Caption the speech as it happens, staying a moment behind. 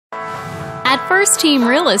At First Team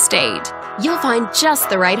Real Estate, you'll find just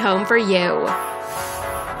the right home for you.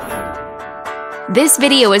 This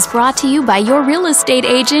video is brought to you by your real estate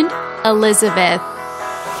agent, Elizabeth.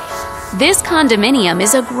 This condominium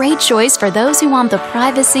is a great choice for those who want the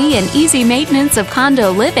privacy and easy maintenance of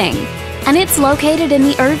condo living, and it's located in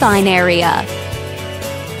the Irvine area.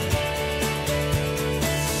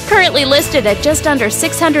 Currently listed at just under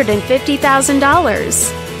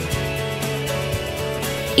 $650,000.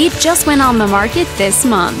 It just went on the market this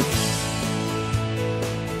month.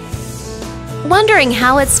 Wondering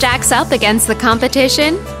how it stacks up against the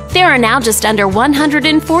competition? There are now just under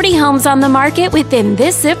 140 homes on the market within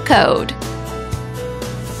this zip code.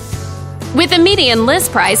 With a median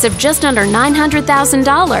list price of just under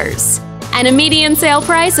 $900,000 and a median sale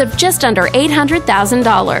price of just under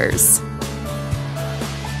 $800,000.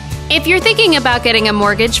 If you're thinking about getting a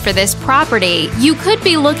mortgage for this property, you could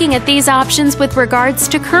be looking at these options with regards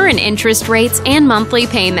to current interest rates and monthly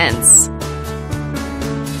payments.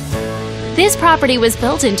 This property was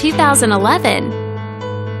built in 2011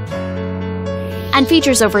 and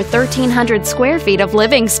features over 1,300 square feet of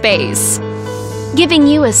living space, giving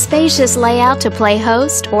you a spacious layout to play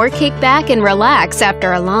host or kick back and relax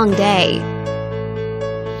after a long day.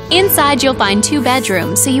 Inside, you'll find 2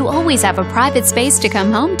 bedrooms, so you always have a private space to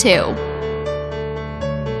come home to,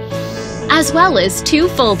 as well as 2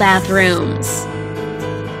 full bathrooms.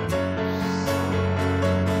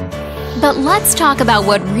 But let's talk about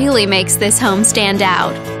what really makes this home stand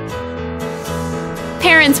out.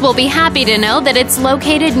 Parents will be happy to know that it's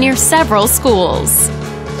located near several schools.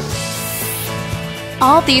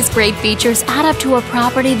 All these great features add up to a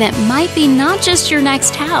property that might be not just your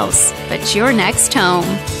next house, but your next home.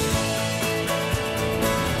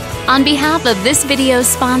 On behalf of this video's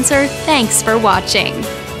sponsor, thanks for watching.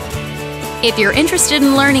 If you're interested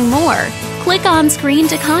in learning more, click on screen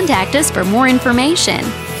to contact us for more information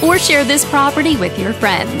or share this property with your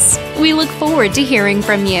friends. We look forward to hearing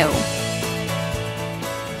from you.